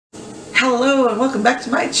Hello and welcome back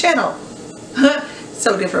to my channel.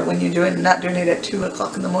 So different when you're not doing it at 2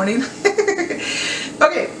 o'clock in the morning.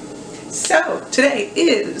 Okay, so today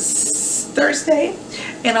is Thursday,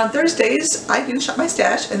 and on Thursdays I do shop my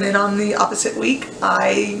stash, and then on the opposite week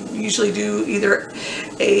I usually do either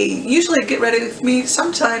usually a get ready with me,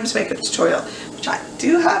 sometimes makeup tutorial, which I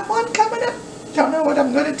do have one coming up. Don't know what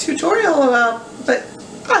I'm going to tutorial about, but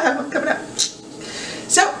I have one coming up.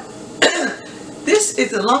 So this is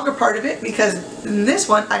the longer part of it, because in this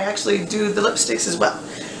one I actually do the lipsticks as well.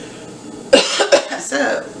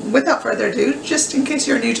 So without further ado, just in case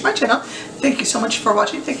you're new to my channel, thank you so much for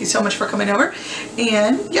watching, thank you so much for coming over.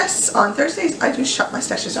 And yes, on Thursdays I do shop my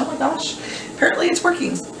stashes. Oh my gosh, apparently it's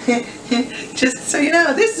working. Just so you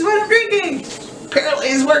know, this is what I'm drinking. Apparently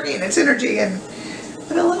it's working, it's energy, and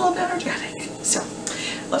I'm a little energetic. So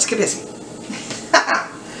let's get busy.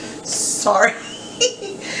 Sorry.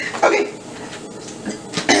 Okay.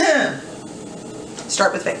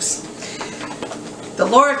 Start with face. The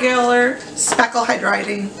Laura Geller Speckle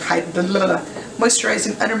Hydrating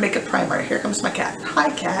Moisturizing Under Makeup Primer. Here comes my cat. Hi,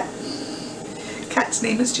 cat. Cat's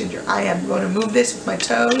name is Ginger. I am going to move this with my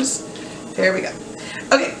toes. There we go.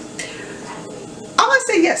 Okay. I'm going to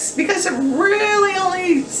say yes, because it really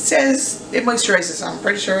only says it moisturizes. I'm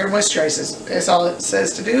pretty sure it moisturizes. That's all it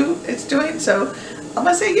says to do. It's doing. So I'm going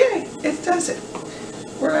to say yay. It does it.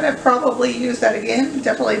 We're going to probably use that again.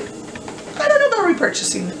 Definitely. I don't know about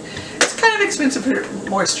repurchasing. It's kind of expensive for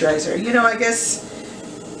moisturizer. You know, I guess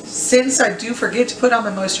since I do forget to put on my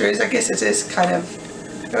moisturizer, I guess it is kind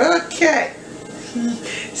of okay.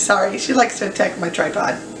 Sorry, she likes to attack my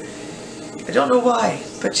tripod. I don't know why,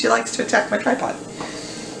 but she likes to attack my tripod.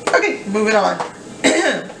 Okay, moving on.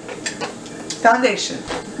 Foundation.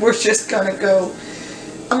 We're just gonna go.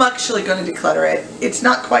 I'm actually going to declutter it. It's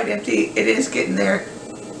not quite empty. It is getting there.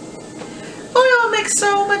 L'Oreal makes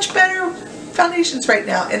so much better foundations right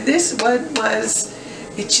now, and this one was,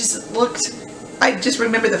 it just looked, I just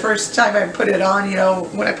remember the first time I put it on, you know,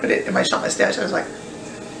 when I put it in my shop my stash, I was like,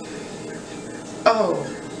 oh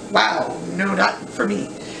wow, no, not for me.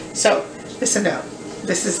 So this is no,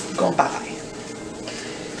 this is going bye.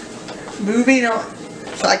 Moving on.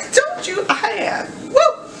 So I told you I am.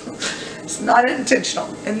 Woo! It's not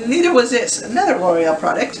intentional, and neither was this. Another L'Oreal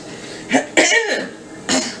product.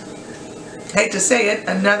 Hate to say it,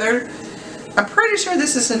 another. I'm pretty sure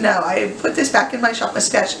this is a no. I put this back in my shop my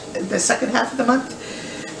stash the second half of the month,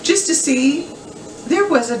 just to see. There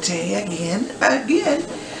was a day again,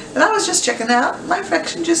 and I was just checking out my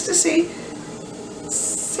fraction just to see.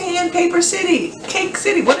 Sandpaper City, Cake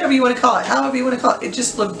City, whatever you want to call it, however you want to call it. It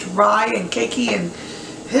just looked dry and cakey, and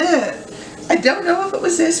I don't know if it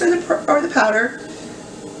was this or the powder,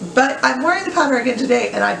 but I'm wearing the powder again today,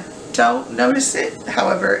 and I don't notice it.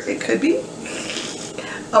 However, it could be.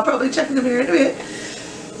 I'll probably check in the mirror in a bit.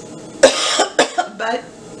 But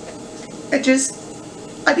I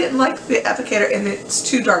didn't like the applicator, and it's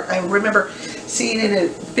too dark. I remember seeing in a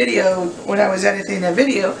video when I was editing a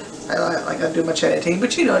video. I don't like to do much editing,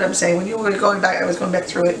 but you know what I'm saying. When you were going back, I was going back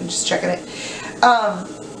through it and just checking it.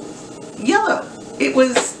 Yellow. It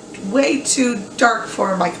was way too dark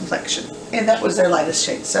for my complexion, and that was their lightest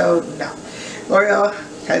shade. So no, L'Oreal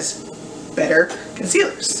has better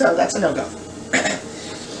concealers, so that's a no-go.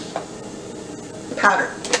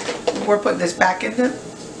 Powder. We're putting this back in the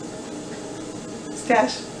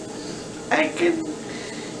stash.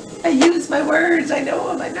 I use my words. I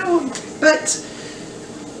know them. But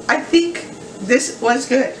I think this was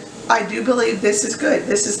good. I do believe this is good.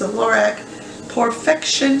 This is the Lorac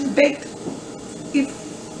Perfection Baked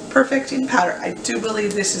Perfecting Powder. I do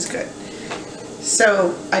believe this is good.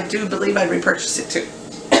 So I do believe I'd repurchase it too.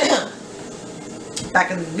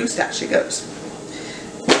 Back in the new stash it goes.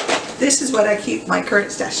 This is what I keep my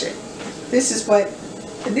current stash in. This is what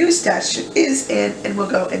the new stash is in, and will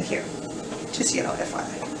go in here. Just, you know,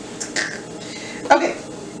 FYI. Okay.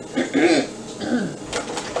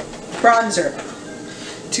 Bronzer.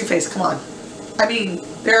 Too Faced, come on. I mean,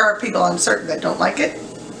 there are people I'm certain that don't like it.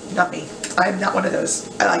 Not me. I'm not one of those.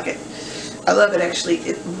 I like it. I love it, actually.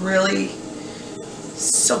 It really,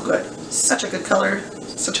 so good. Such a good color.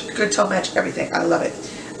 Such a good tone match. Everything. I love it.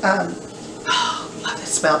 Love the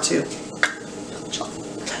smell too.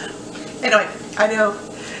 Anyway, I know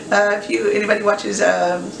if anybody watches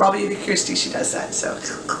Robbie and Kirsty, she does that. So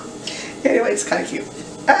anyway, it's kind of cute.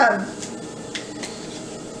 I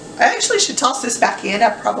actually should toss this back in.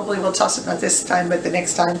 I probably will toss it not this time, but the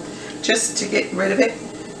next time, just to get rid of it,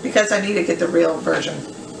 because I need to get the real version,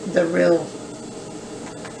 the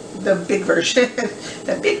big version,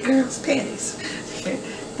 the big girl's panties,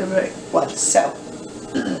 the right one. So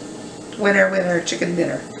winner, winner, chicken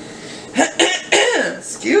dinner.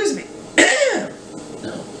 Excuse me.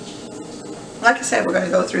 Like I said, we're going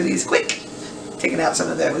to go through these quick. Taking out some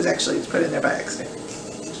of that was actually put in there by accident.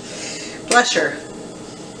 Blusher.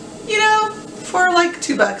 You know, for like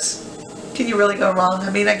 $2, can you really go wrong? I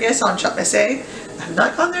mean, I guess on Shop Messé, I've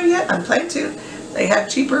not gone there yet. I'm planning to. They have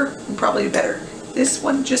cheaper and probably better. This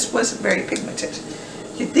one just wasn't very pigmented.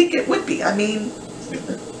 You'd think it would be. I mean,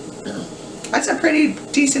 that's a pretty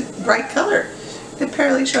decent bright color. It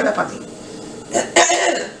barely showed up on me.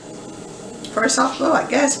 For a soft glow, I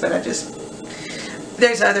guess, but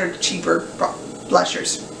there's other cheaper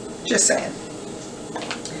blushers. Just saying.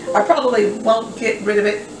 I probably won't get rid of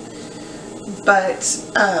it, but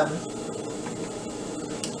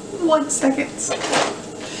 1 second.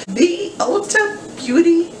 The Ulta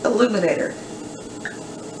Beauty Illuminator.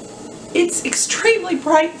 It's extremely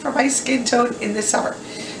bright for my skin tone in the summer.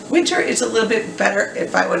 Winter is a little bit better.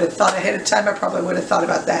 If I would have thought ahead of time, I probably would have thought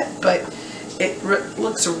about that, but it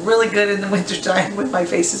looks really good in the winter time when my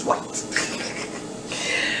face is white.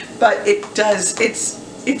 But it does,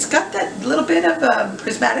 it's got that little bit of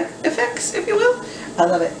prismatic effects, if you will. I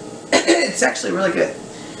love it. It's actually really good.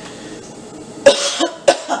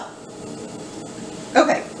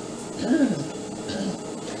 Okay.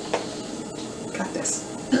 Got this.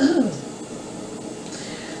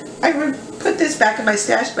 I put this back in my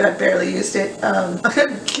stash, but I barely used it. I'm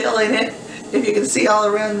killing it. If you can see all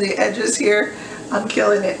around the edges here, I'm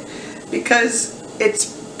killing it because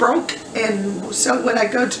it's broke, and so when I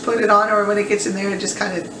go to put it on or when it gets in there, it just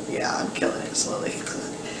kind of, yeah, I'm killing it slowly.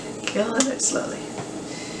 Killing it slowly.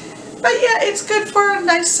 But yeah, it's good for a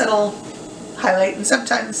nice subtle highlight, and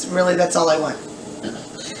sometimes really that's all I want.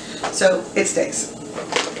 So it stays.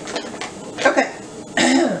 Okay.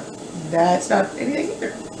 That's not anything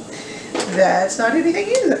either. That's not anything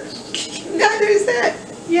either. Neither is that.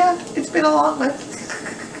 Yeah, it's been a long month.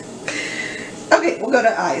 Okay, we'll go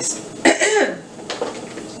to eyes.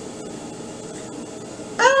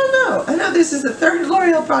 I know this is the third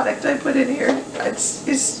L'Oreal product I put in here.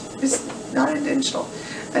 It's not intentional.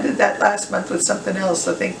 I did that last month with something else,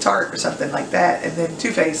 I think Tarte or something like that, and then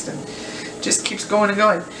Too Faced, and just keeps going and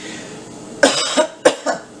going.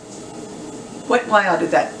 Wet n Wild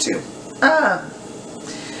did that too.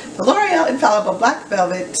 The L'Oreal Infallible Black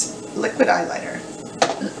Velvet Liquid Eyeliner.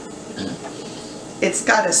 It's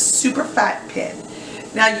got a super fat pin.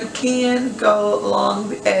 Now you can go along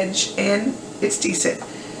the edge and it's decent.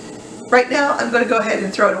 Right now I'm going to go ahead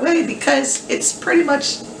and throw it away because it's pretty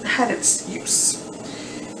much had its use.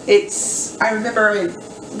 I remember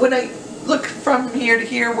when I look from here to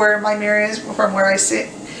here where my mirror is, from where I sit,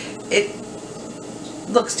 it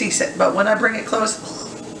looks decent, but when I bring it close,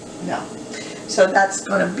 no. So that's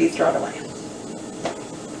going to be thrown away.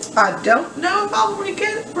 I don't know if I'll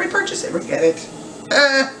repurchase it.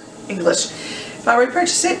 English. If I'll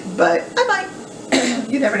repurchase it, but I might.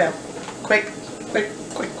 You never know. Quick drink.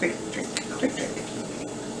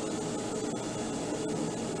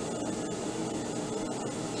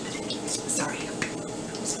 Sorry.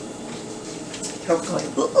 Hopefully.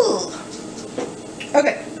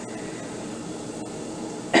 Okay.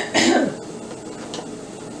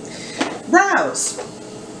 Brows.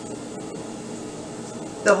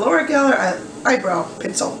 The L'Oreal eyebrow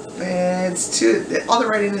pencil. And all the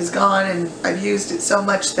writing is gone, and I've used it so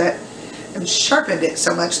much that, and sharpened it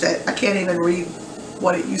so much that I can't even read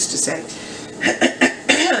what it used to say.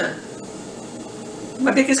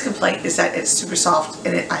 My biggest complaint is that it's super soft,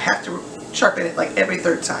 and I have to sharpen it like every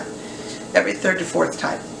third time. Every third to fourth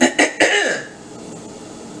time.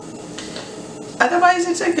 Otherwise,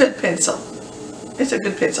 it's a good pencil. It's a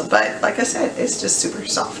good pencil, but like I said, it's just super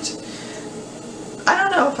soft. I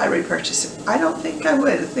don't know if I repurchase it. I don't think I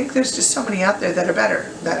would. I think there's just so many out there that are better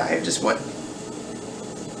that I just wouldn't.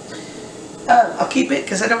 I'll keep it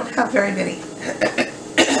because I don't have very many.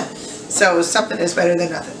 So something is better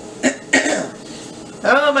than nothing.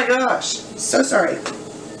 Oh my gosh. So sorry.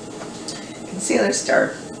 Concealer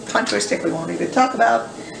star. Contour stick we won't even talk about.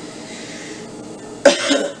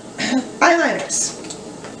 Eyeliners.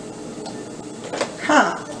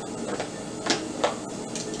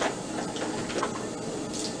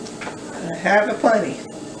 I have a plenty.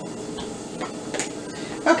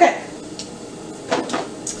 Okay.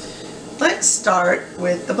 Let's start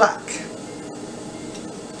with the black.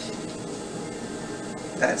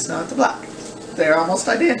 That's not the black. They're almost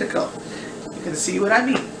identical. You can see what I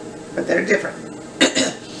mean, but they're different.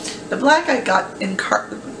 The black I got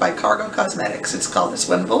by Cargo Cosmetics. It's called the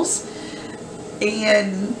Swimbles,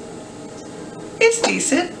 and it's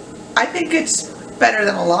decent. I think it's better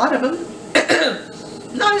than a lot of them.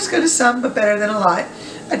 Not as good as some, but better than a lot.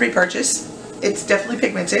 I'd repurchase. It's definitely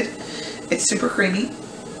pigmented. It's super creamy.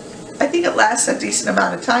 I think it lasts a decent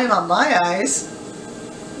amount of time on my eyes.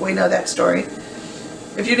 We know that story.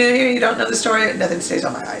 If you're new here, you don't know the story, nothing stays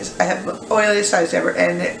on my eyes. I have the oiliest eyes ever,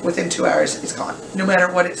 and within 2 hours, it's gone. No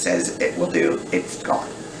matter what it says it will do, it's gone.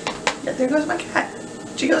 Yeah, there goes my cat.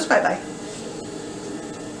 She goes bye-bye.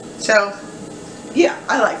 So, yeah,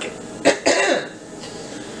 I like it.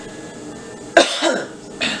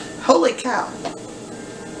 Holy cow.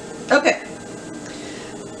 Okay.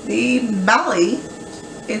 The Mally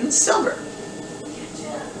in silver.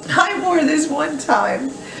 I wore this one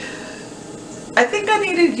time. I think I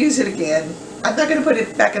need to use it again. I'm not going to put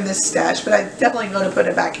it back in this stash, but I'm definitely going to put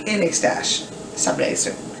it back in a stash someday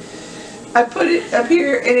soon. I put it up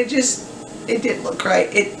here and it didn't look right.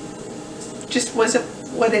 It just wasn't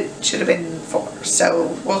what it should have been for.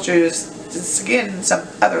 So we'll choose this again, some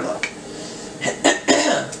other look.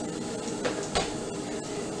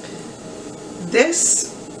 This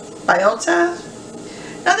by Ulta.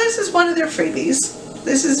 Now this is one of their freebies.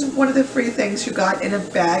 This is one of the free things you got in a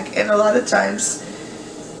bag, and a lot of times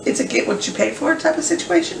it's a get what you pay for type of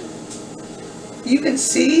situation. You can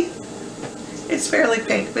see it's fairly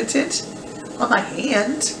pigmented on my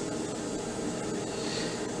hand,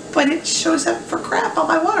 but it shows up for crap on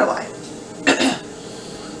my waterline.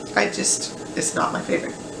 It's not my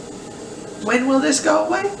favorite. When will this go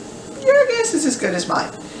away? Your guess is as good as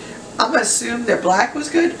mine. I'm going to assume their black was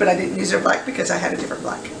good, but I didn't use their black because I had a different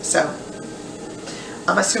black. So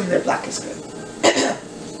I'm assuming their black is good.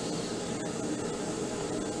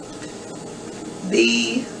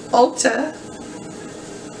 The Ulta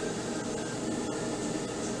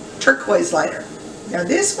turquoise liner. Now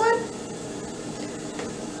this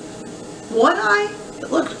one eye, it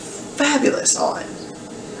looked fabulous on.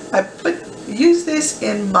 I used this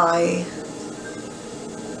in my,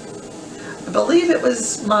 I believe it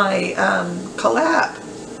was my collab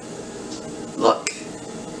look.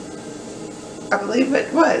 I believe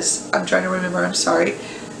it was. I'm trying to remember. I'm sorry.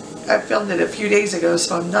 I filmed it a few days ago,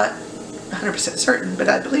 so I'm not 100% certain, but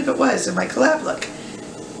I believe it was in my collab look.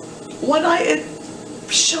 One eye, it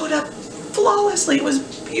showed up flawlessly. It was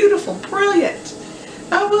beautiful, brilliant.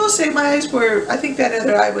 I will say my eyes were, I think that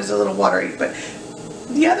other eye was a little watery, but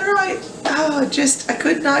the other eye, I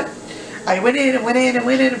could not. I went in and went in and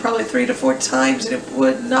went in probably 3 to 4 times, and it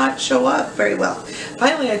would not show up very well.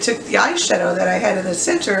 Finally, I took the eyeshadow that I had in the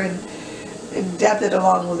center and dabbed it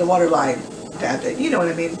along with the waterline. Dabbed it, you know what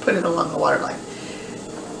I mean, put it along the waterline.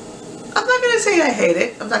 I'm not going to say I hate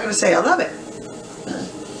it. I'm not going to say I love it.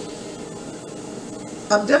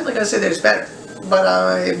 I'm definitely going to say there's better, but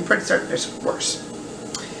I'm pretty certain there's worse.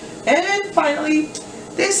 And finally,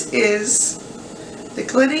 this is the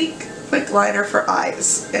Clinique Quick Liner for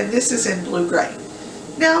Eyes, and this is in blue gray.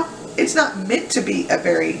 Now, it's not meant to be a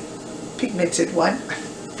very pigmented one. I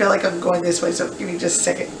feel like I'm going this way, so give me just a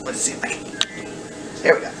second. Let's see if I can.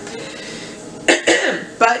 There we go.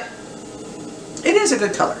 But it is a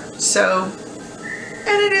good color. So,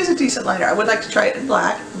 and it is a decent liner. I would like to try it in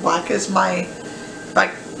black. Black is my, if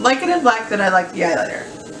I like it in black, then I like the eyeliner.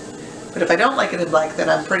 But if I don't like it in black, then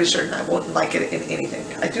I'm pretty certain I won't like it in anything.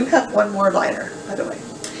 I do have one more liner, by the way.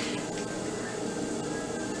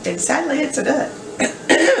 And sadly, it's a dud.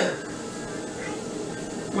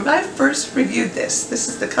 When I first reviewed this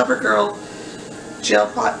is the CoverGirl Gel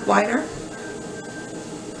Pot Liner.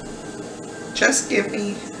 Just Give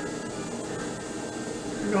Me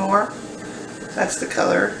Noir. That's the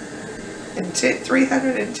color.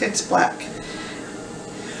 300 Intense Black.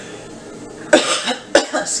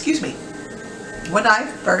 Excuse me. When I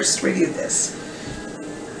first reviewed this,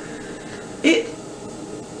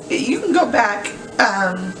 you can go back.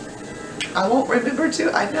 I won't remember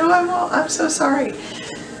to. I know I won't. I'm so sorry.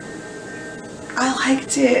 I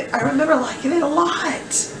liked it. I remember liking it a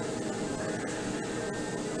lot.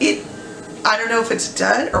 I don't know if it's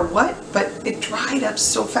dud or what, but it dried up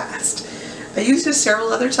so fast. I used this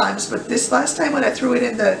several other times, but this last time when I threw it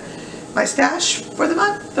in my stash for the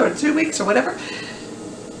month or 2 weeks or whatever,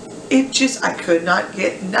 I could not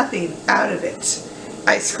get nothing out of it.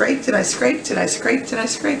 I scraped and I scraped and I scraped and I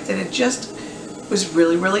scraped, and it just was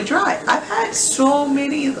really, really dry. I've had so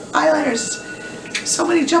many eyeliners, so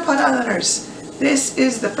many Gel Pot eyeliners. This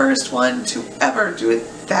is the first one to ever do it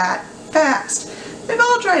that fast. They've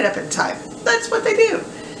all dried up in time. That's what they do.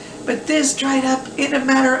 But this dried up in a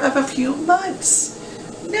matter of a few months.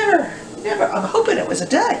 Never. I'm hoping it was a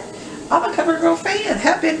dud. I'm a CoverGirl fan.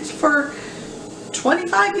 Have been for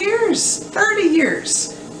 25 years, 30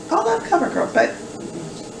 years. I love CoverGirl, but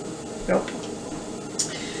nope.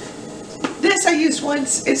 This I used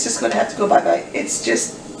once. It's just going to have to go bye-bye. It's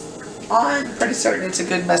just, I'm pretty certain it's a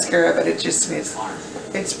good mascara, but it just needs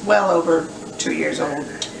It's well over 2 years old.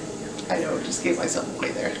 I know, just gave myself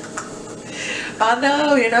away there. Oh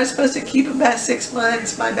no, you're not supposed to keep them past 6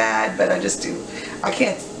 months, my bad, but I just do. I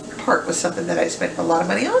can't part with something that I spent a lot of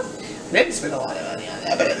money on. I didn't spend a lot of money on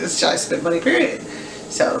that, but I spent money, period.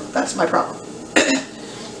 So that's my problem.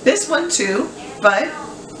 This one too, but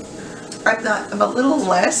I'm a little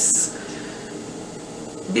less,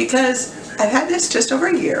 because I've had this just over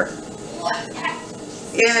a year.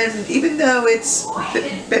 And even though it's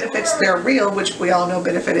Benefit's They're Real, which we all know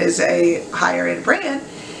Benefit is a higher end brand,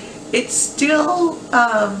 it's still,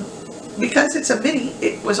 because it's a mini,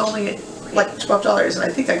 it was only like $12, and I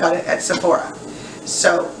think I got it at Sephora.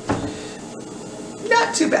 So,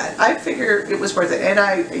 not too bad. I figure it was worth it. And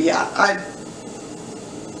I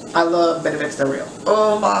love Benefit's They're Real.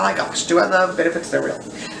 Oh my gosh, do I love Benefit's They're Real.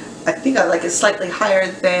 I think I like it slightly higher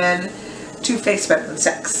than Too Faced Better Than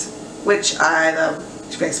Sex, which I love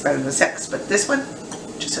Too Faced Better Than Sex, but this one,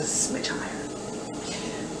 just a smidge higher.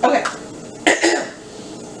 Okay.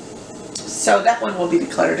 So that one will be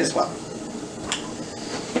decluttered as well.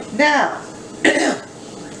 Now,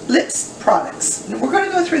 lips products. And we're going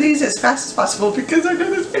to go through these as fast as possible because I know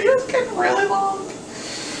this video is getting really long.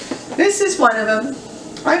 This is one of them.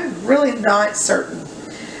 I'm really not certain.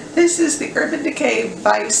 This is the Urban Decay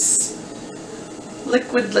Vice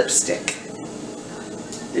Liquid Lipstick.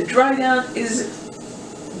 The dry down is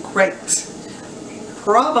great.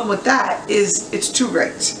 Problem with that is it's too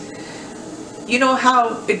great. You know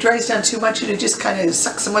how it dries down too much and it just kind of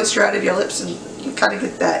sucks the moisture out of your lips, and you kind of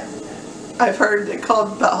get that. I've heard it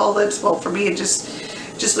called butthole lips. Well, for me it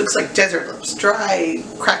just looks like desert lips, dry,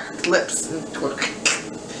 cracked lips.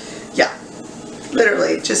 Yeah,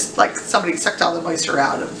 literally just like somebody sucked all the moisture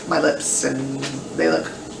out of my lips and they look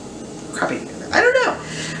crappy. I don't know.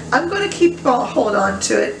 I'm going to keep hold on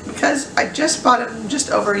to it because I just bought them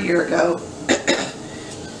just over a year ago.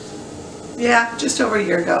 Yeah, just over a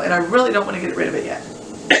year ago, and I really don't want to get rid of it yet.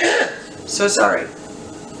 So sorry.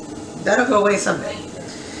 That'll go away someday.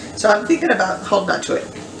 So I'm thinking about holding on to it.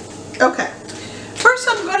 Okay. First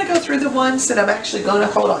I'm going to go through the ones that I'm actually going to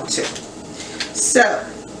hold on to. So,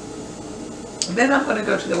 then I'm going to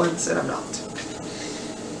go to the ones that I'm not.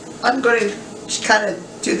 I'm going to kind of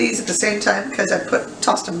do these at the same time because I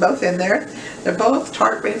tossed them both in there. They're both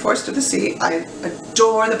Tarte Rainforest of the Sea. I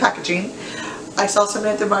adore the packaging. I saw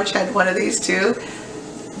Samantha March had one of these too.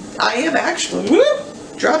 I am actually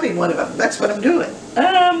dropping one of them. That's what I'm doing.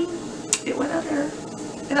 It went under,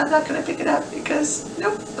 and I'm not going to pick it up because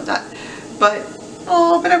nope, I'm not. But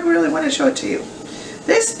I really want to show it to you.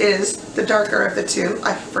 This is the darker of the two.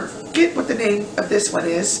 I forget what the name of this one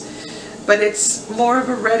is, but it's more of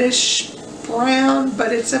a reddish brown,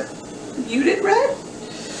 but it's a muted red.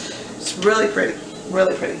 It's really pretty,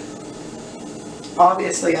 really pretty.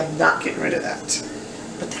 Obviously, I'm not getting rid of that.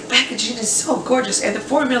 But the packaging is so gorgeous, and the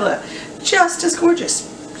formula just as gorgeous.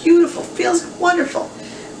 Beautiful, feels wonderful.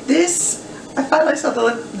 This, I finally saw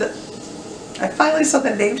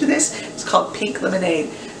the name to this. It's called Pink Lemonade.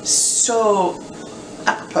 So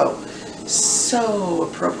apropos, so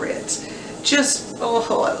appropriate. Just,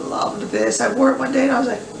 oh, I loved this. I wore it one day and I was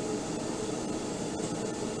like,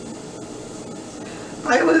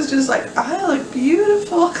 I was just like, I look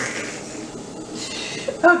beautiful.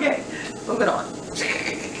 Okay, moving on.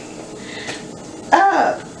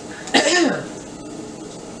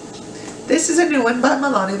 This is a new one by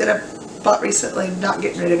Milani that I bought recently. I'm not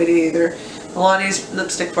getting rid of it either. Milani's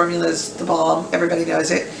lipstick formula is the bomb. Everybody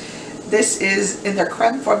knows it. This is in their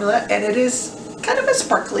creme formula, and it is kind of a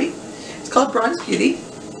sparkly. It's called Bronze Beauty.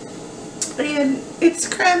 And it's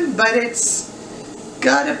creme, but it's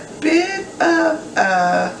got a bit of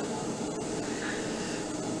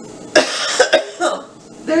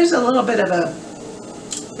there's a little bit of a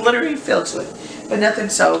glittery feel to it, but nothing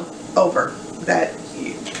so over that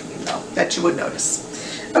that you would notice.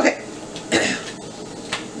 Okay.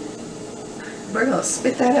 We're gonna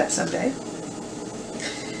spit that up someday.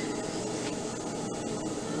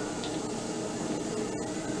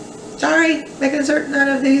 Sorry, making certain none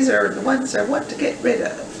of these are the ones I want to get rid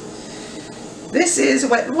of. This is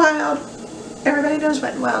Wet n Wild. Everybody knows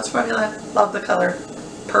Wet n Wild's formula. Love the color.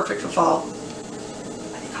 Perfect for fall.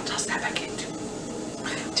 I think I'll toss that back in too.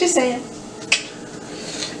 Just saying.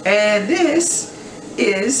 And this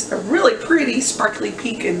is a really pretty sparkly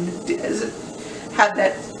pink, and doesn't have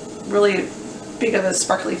that really big of a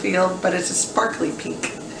sparkly feel, but it's a sparkly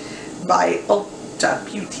pink by Ulta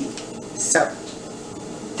Beauty. So,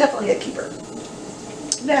 definitely a keeper.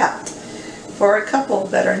 Now, for a couple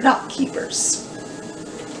that are not keepers.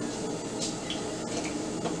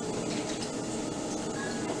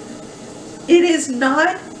 It is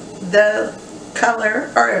not the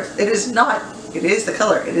color, or it is not, it is the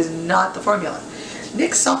color, it is not the formula.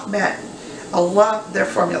 NYX Soft Matte, I love their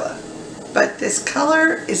formula, but this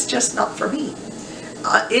color is just not for me.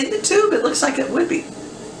 In the tube it looks like it would be,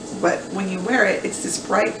 but when you wear it, it's this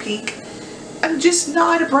bright pink. I'm just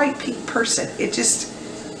not a bright pink person. It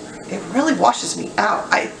really washes me out.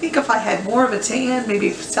 I think if I had more of a tan,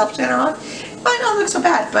 maybe self-tanner on, it might not look so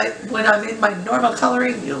bad, but when I'm in my normal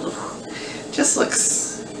coloring, it just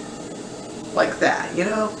looks like that, you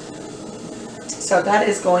know? So that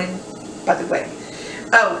is going by the way.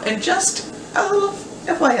 Oh, and just a little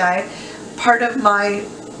FYI, part of my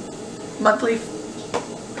monthly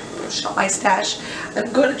Shop My Stash,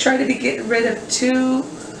 I'm going to try to be getting rid of 2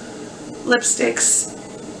 lipsticks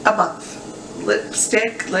a month.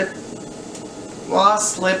 Lipstick, lip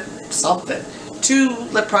gloss, lip something. 2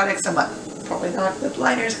 lip products a month. Probably not lip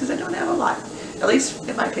liners because I don't have a lot. At least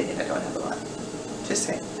in my opinion, I don't have a lot. Just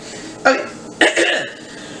saying. Okay.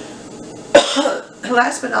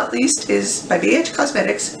 Last but not least is by BH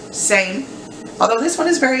Cosmetics. Same. Although this one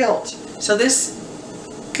is very old. So this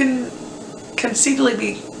can conceivably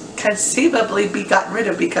be gotten rid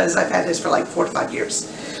of because I've had this for like 4 to 5 years.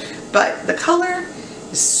 But the color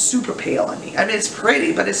is super pale on me. I mean, it's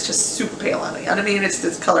pretty, but it's just super pale on me. I mean, it's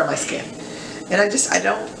the color of my skin. And I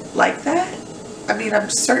don't like that. I mean, I'm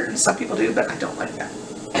certain some people do, but I don't like that.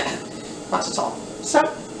 Not at all. So,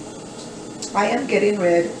 I am getting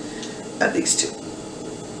rid of these 2.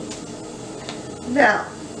 Now,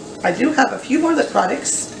 I do have a few more lip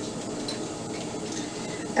products.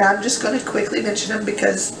 And I'm just going to quickly mention them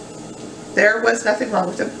because there was nothing wrong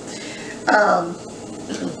with them.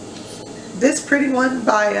 This pretty one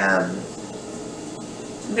by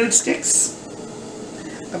Nude Sticks.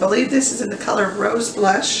 I believe this is in the color Rose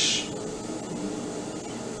Blush.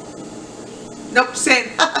 Nope, Sin.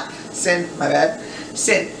 Sin, my bad.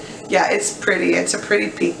 Sin. Yeah, it's pretty. It's a pretty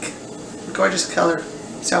pink. Gorgeous color.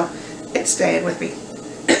 So, it's staying with me.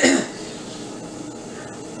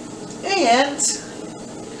 And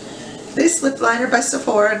this lip liner by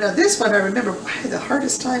Sephora. Now this one I remember I had the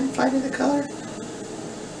hardest time finding the color.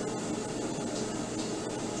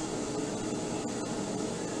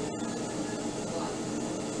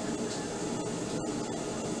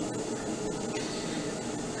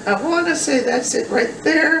 I want to say that's it right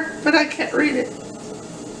there, but I can't read it.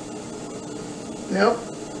 Nope.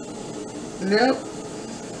 Nope.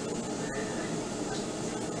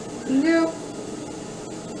 Nope.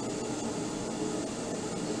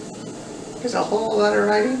 There's a whole lot of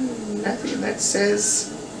writing, nothing that says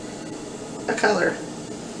a color.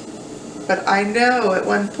 But I know at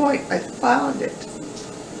one point I found it.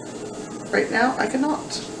 Right now I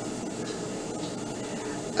cannot.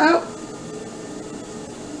 Oh.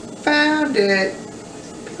 Found it.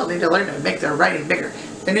 People need to learn to make their writing bigger.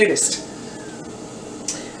 The Nudist.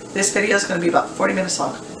 This video is going to be about 40 minutes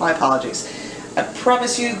long. My apologies. I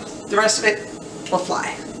promise you the rest of it will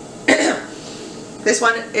fly. This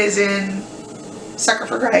one is in Sucker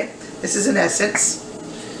for Grey. This is in Essence.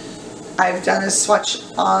 I've done a swatch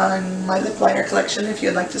on my lip liner collection if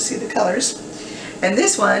you'd like to see the colors. And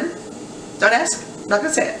this one, don't ask, I'm not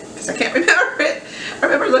going to say it because I can't remember it. I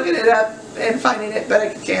remember looking it up and finding it, but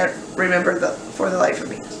I can't remember for the life of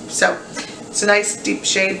me. So, it's a nice deep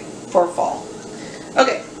shade for fall.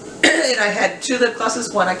 Okay, and I had 2 lip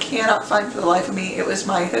glosses. One I cannot find for the life of me. It was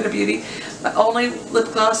my Huda Beauty. My only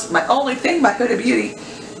lip gloss, my only thing by Huda Beauty.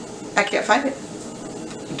 I can't find it.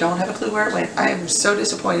 I don't have a clue where it went. I am so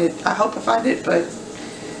disappointed. I hope I find it, but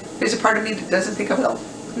there's a part of me that doesn't think I will.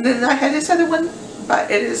 And then I had this other one, but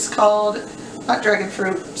it is called, not Dragon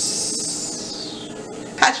Fruit,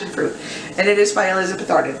 Passion Fruit. And it is by Elizabeth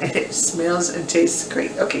Arden. And it smells and tastes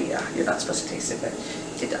great. Okay, yeah, you're not supposed to taste it, but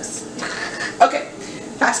it does. Okay,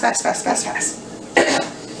 fast.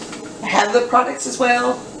 I have lip products as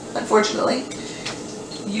well, unfortunately.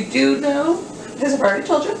 You do know, because I've already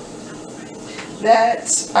told you, that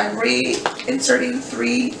I'm re-inserting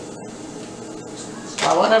 3,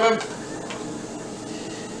 one of them,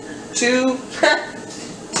 2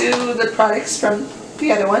 lip products from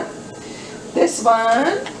the other one. This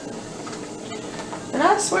one, and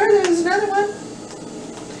I swear there's another one,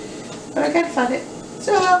 but I can't find it.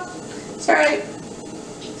 So, it's alright.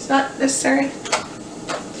 It's not necessary.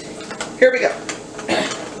 Here we go.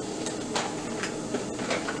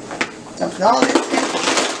 Dumping all this in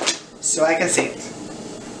so I can see it.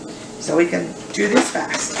 So we can do this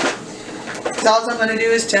fast. Because all I'm going to do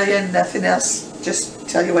is tell you nothing else. Just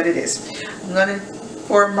tell you what it is. I'm going to,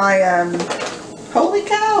 for my, holy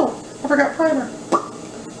cow! I forgot primer.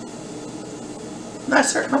 Not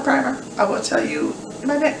certain my primer. I will tell you in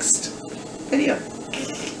my next video.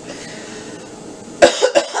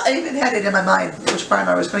 I even had it in my mind which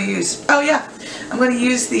primer I was going to use. Oh yeah, I'm going to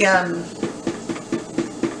use the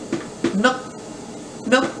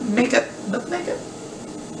Milk Makeup.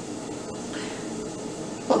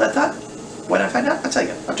 Hold that thought. When I find out, I'll tell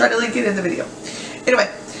you. I'll try to link it in the video. Anyway,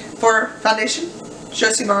 for foundation,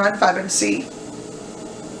 Josie Maran Vitamin C.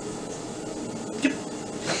 Yep.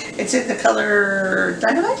 It's in the color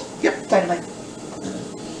Dynamite? Yep, Dynamite.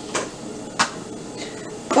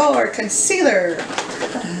 For concealer,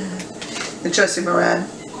 the Josie Maran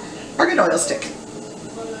Argan Oil Stick.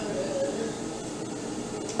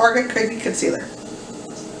 Argan Creamy Concealer.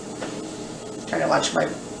 Trying to watch my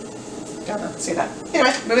camera, see that.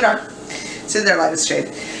 Anyway, moving on. It's in their lightest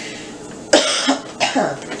shade.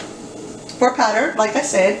 For powder, like I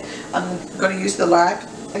said, I'm going to use the Lorac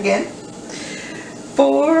again.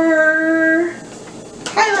 For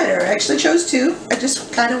highlighter, I actually chose two. I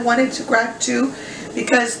just kind of wanted to grab two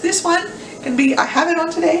because this one can be, I have it on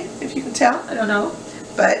today, if you can tell, I don't know,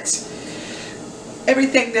 but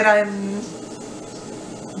everything that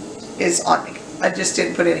is on me. I just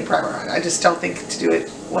didn't put any primer on. I just don't think to do it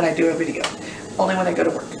when I do a video, only when I go to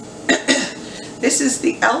work. This is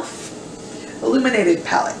the e.l.f. Illuminated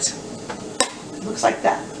Palette. It looks like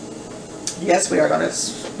that. Yes, we are going to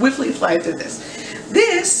swiftly fly through this.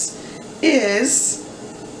 This is,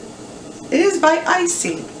 it is by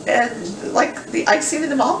Icing, and like the Icing in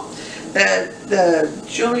the mall, the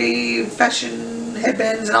jewelry, fashion,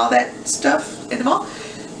 headbands, and all that stuff in the mall.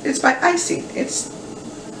 It's by Icing. It's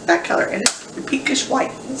that color, and it's pinkish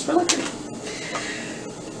white. It's really pretty.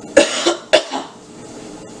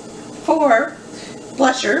 For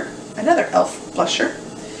blusher, another e.l.f. blusher.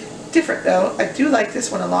 Different though. I do like this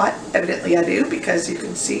one a lot. Evidently I do, because you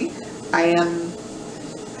can see I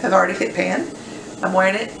have already hit pan. I'm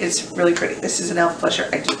wearing it. It's really pretty. This is an e.l.f. blusher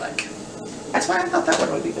I do like. That's why I thought that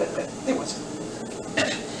one would be good, but it wasn't.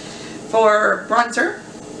 For bronzer,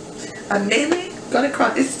 I'm mainly going to,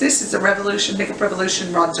 this is a Revolution, Makeup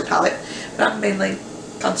Revolution bronzer palette, but I'm mainly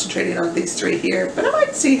concentrating on these three here, but I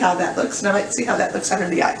might see how that looks, and I might see how that looks under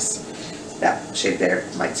the eyes. That shade there,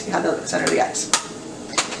 I might see how that looks under the eyes.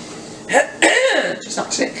 Just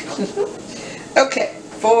not sick. Okay,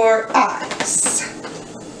 for eyes.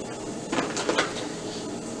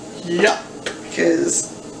 Yup,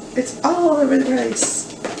 because it's all over the place.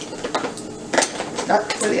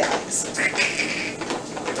 Not for the eyes.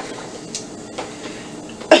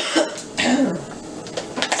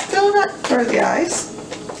 Still not for the eyes.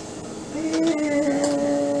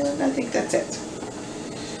 And I think that's it.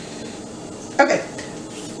 Okay.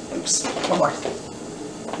 Oops. One more.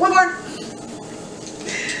 One more.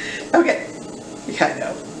 Okay. Yeah, I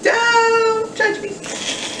know. Don't judge me.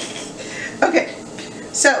 Okay.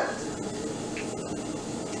 So,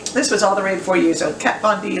 this was all the rave 4 years old. Kat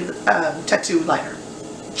Von D tattoo liner.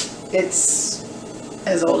 It's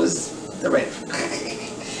as old as the rave.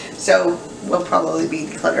 So, we'll probably be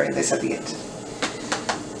decluttering this at the end.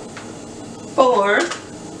 For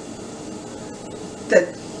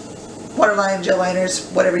the waterline, gel liners,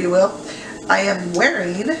 whatever you will, I am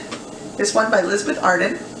wearing this one by Elizabeth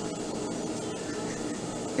Arden.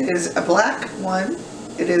 It is a black one.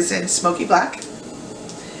 It is in smoky black.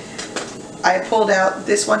 I pulled out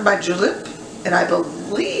this one by Julep, and I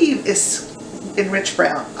believe it's in rich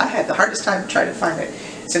brown. I had the hardest time trying to find it.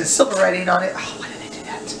 It's in silver writing on it. Oh, why did they do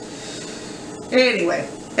that? Anyway,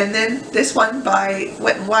 and then this one by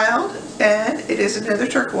Wet n Wild, and it is another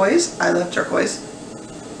turquoise. I love turquoise.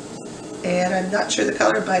 And I'm not sure the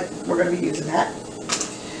color, but we're going to be using that.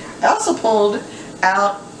 I also pulled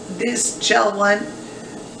out this gel one,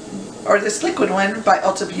 or this liquid one by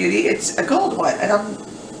Ulta Beauty. It's a gold one, and I'm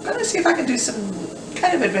going to see if I can do some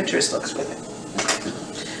kind of adventurous looks with it.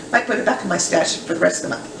 Might put it back in my stash for the rest of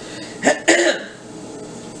the month.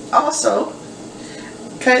 Also,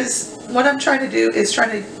 because what I'm trying to do is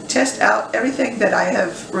trying to test out everything that I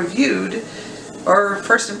have reviewed, or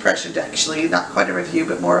first impression actually, not quite a review,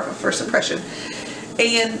 but more of a first impression.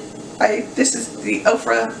 And this is the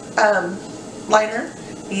Ofra liner,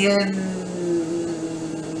 and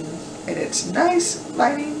it's nice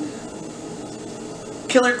lining.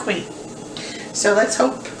 Killer Queen. So let's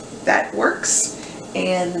hope that works,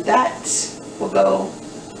 and that will go.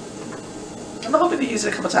 I'm hoping to use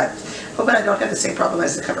it a couple times. Hoping I don't have the same problem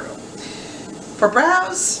as the CoverGirl. For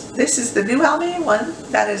brows, this is the new Almay one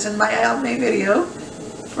that is in my Almay video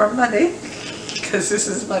from Monday, because this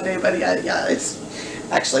is Monday, but yeah, it's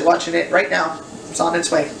actually watching it right now. It's on its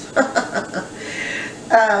way.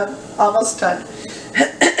 Almost done.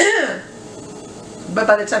 But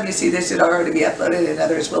by the time you see this, it'll already be uploaded, and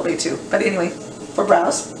others will be too. But anyway, for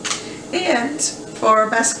brows. And for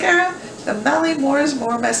mascara, the Mally Moore's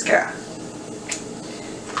More Mascara.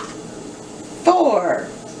 4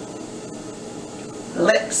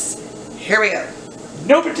 lips. Here we go.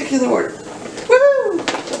 No particular order. Woo!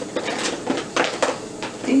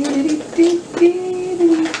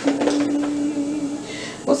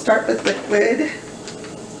 We'll start with liquid.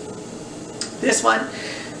 This one,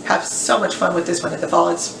 have so much fun with this one in the fall.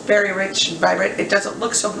 It's very rich and vibrant. It doesn't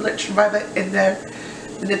look so rich and vibrant in the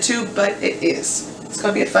tube, but it is. It's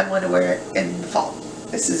going to be a fun one to wear in the fall.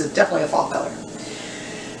 This is definitely a fall color.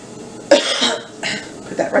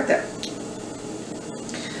 Put that right there.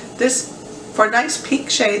 This, for a nice pink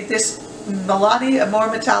shade, this Milani Amore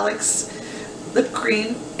Metallics lip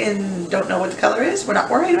cream in, don't know what the color is. We're not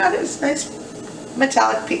worried about it. It's nice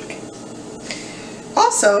metallic pink.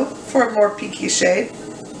 Also, for a more pinky shade,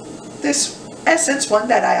 this Essence one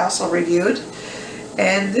that I also reviewed.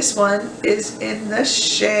 And this one is in the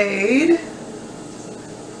shade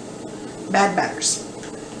Mad Matters.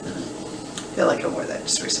 I feel like I wore that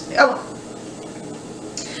just recently. Oh well.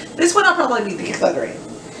 This one I'll probably need to decluttering.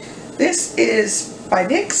 This is by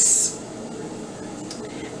NYX.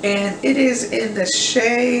 And it is in the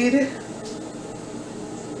shade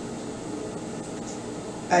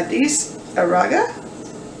Addis Araga?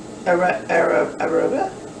 Aruba?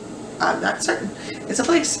 I'm not certain. It's a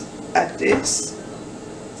place. Addis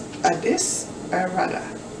Araga.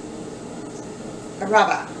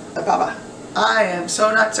 Ababa. I am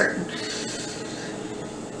so not certain.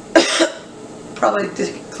 Probably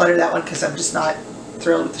declutter that one because I'm just not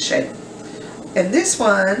thrilled with the shade. And this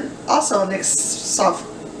one, also NYX Soft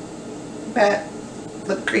Matte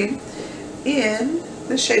Lip Cream in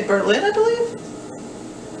the shade Berlin, I believe?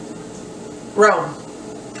 Rome.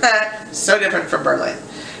 So different from Berlin.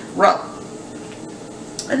 Rome.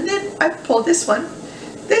 And then I pulled this one.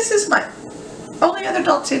 This is my only other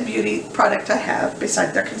Dalton Beauty product I have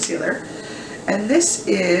besides their concealer. And this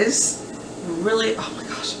is really, oh my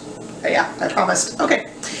gosh. Yeah, I promised. Okay.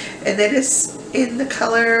 And it is in the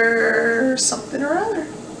color something or other.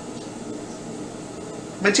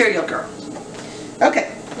 Material Girl.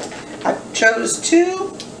 Okay. I chose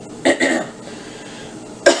two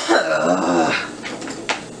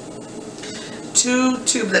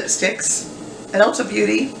tube lipsticks. An Ulta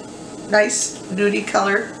Beauty. Nice nudie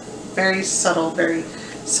color. Very subtle, very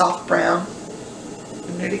soft brown.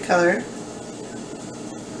 Nudie color.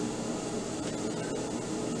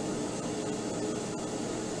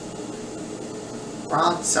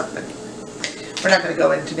 Ron something. We're not going to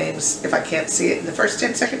go into names if I can't see it in the first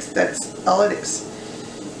 10 seconds. That's all it is.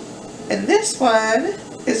 And this one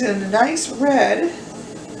is in a nice red.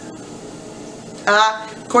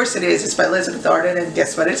 Of course it is. It's by Elizabeth Arden, and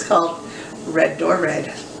guess what it's called? Red Door Red.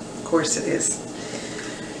 Of course it is.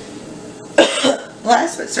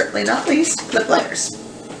 Last but certainly not least, lip liners.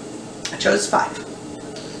 I chose 5.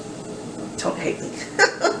 Don't hate me.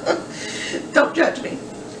 Don't judge me.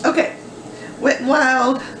 Okay. Wet n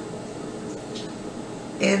Wild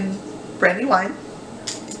in Brandy Wine.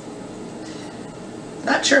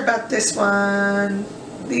 Not sure about this one.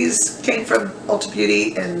 These came from Ulta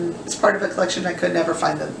Beauty and it's part of a collection. I could never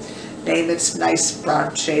find the name. It's nice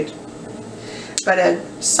brown shade. But a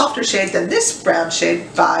softer shade than this brown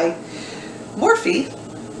shade by Morphe.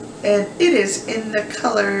 And it is in the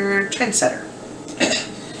color Trendsetter.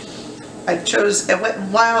 I chose a Wet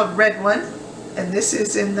n Wild red one. And this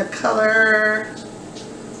is in the color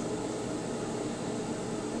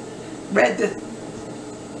Red the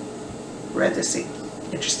Sea.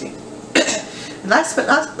 Interesting. And last but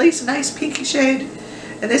not least, a nice pinky shade.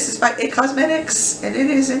 And this is by It Cosmetics. And it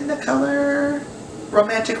is in the color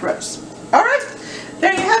Romantic Rose. Alright,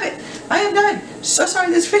 there you have it. I am done. So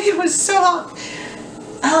sorry this video was so long.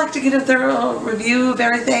 I like to get a thorough review of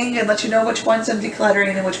everything and let you know which ones I'm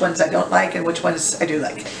decluttering and which ones I don't like and which ones I do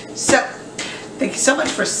like. So, thank you so much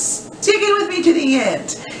for sticking with me to the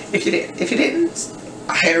end. If you did. If you didn't,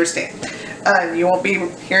 I understand. You won't be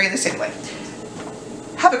hearing this anyway.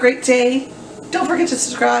 Have a great day. Don't forget to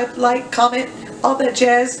subscribe, like, comment, all that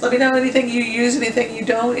jazz. Let me know anything you use, anything you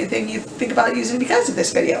don't, anything you think about using because of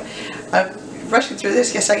this video. I'm rushing through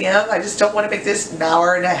this. Yes, I am. I just don't want to make this an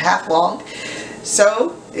hour and a half long.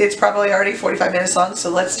 So, it's probably already 45 minutes long, so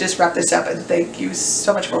let's just wrap this up. And thank you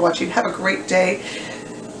so much for watching. Have a great day.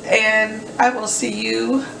 And I will see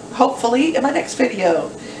you, hopefully, in my next video.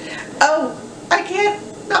 Oh, I can't.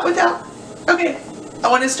 Not without. Okay. I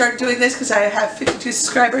want to start doing this because I have 52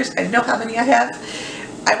 subscribers. I know how many I have.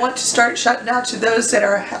 I want to start shouting out to those that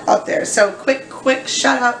are out there. So, quick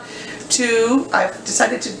shout out to, I've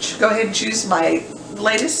decided to go ahead and choose my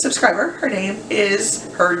latest subscriber. Her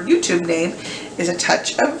YouTube name is A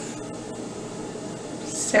Touch of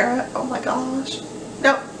Sarah. Oh my gosh.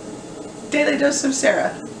 No. Daily Dose of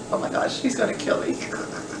Sarah. Oh my gosh, she's gonna kill me.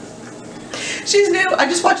 She's new. I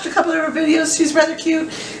just watched a couple of her videos. She's rather cute.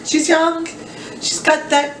 She's young. She's got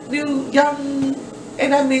that new young,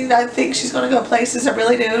 and I mean, I think she's gonna go places. I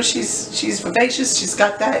really do. She's vivacious. She's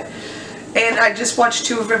got that. And I just watched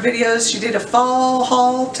 2 of her videos. She did a fall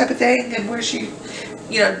haul type of thing, and where she,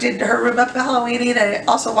 you know, did her room up for Halloween. And I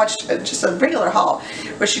also watched just a regular haul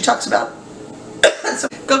where she talks about. So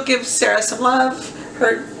go give Sarah some love.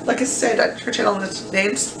 Her, like I said, her channel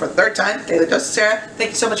names for the 3rd time, Daily Dose of Sarah.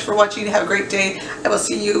 Thank you so much for watching. Have a great day. I will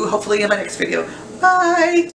see you hopefully in my next video. Bye.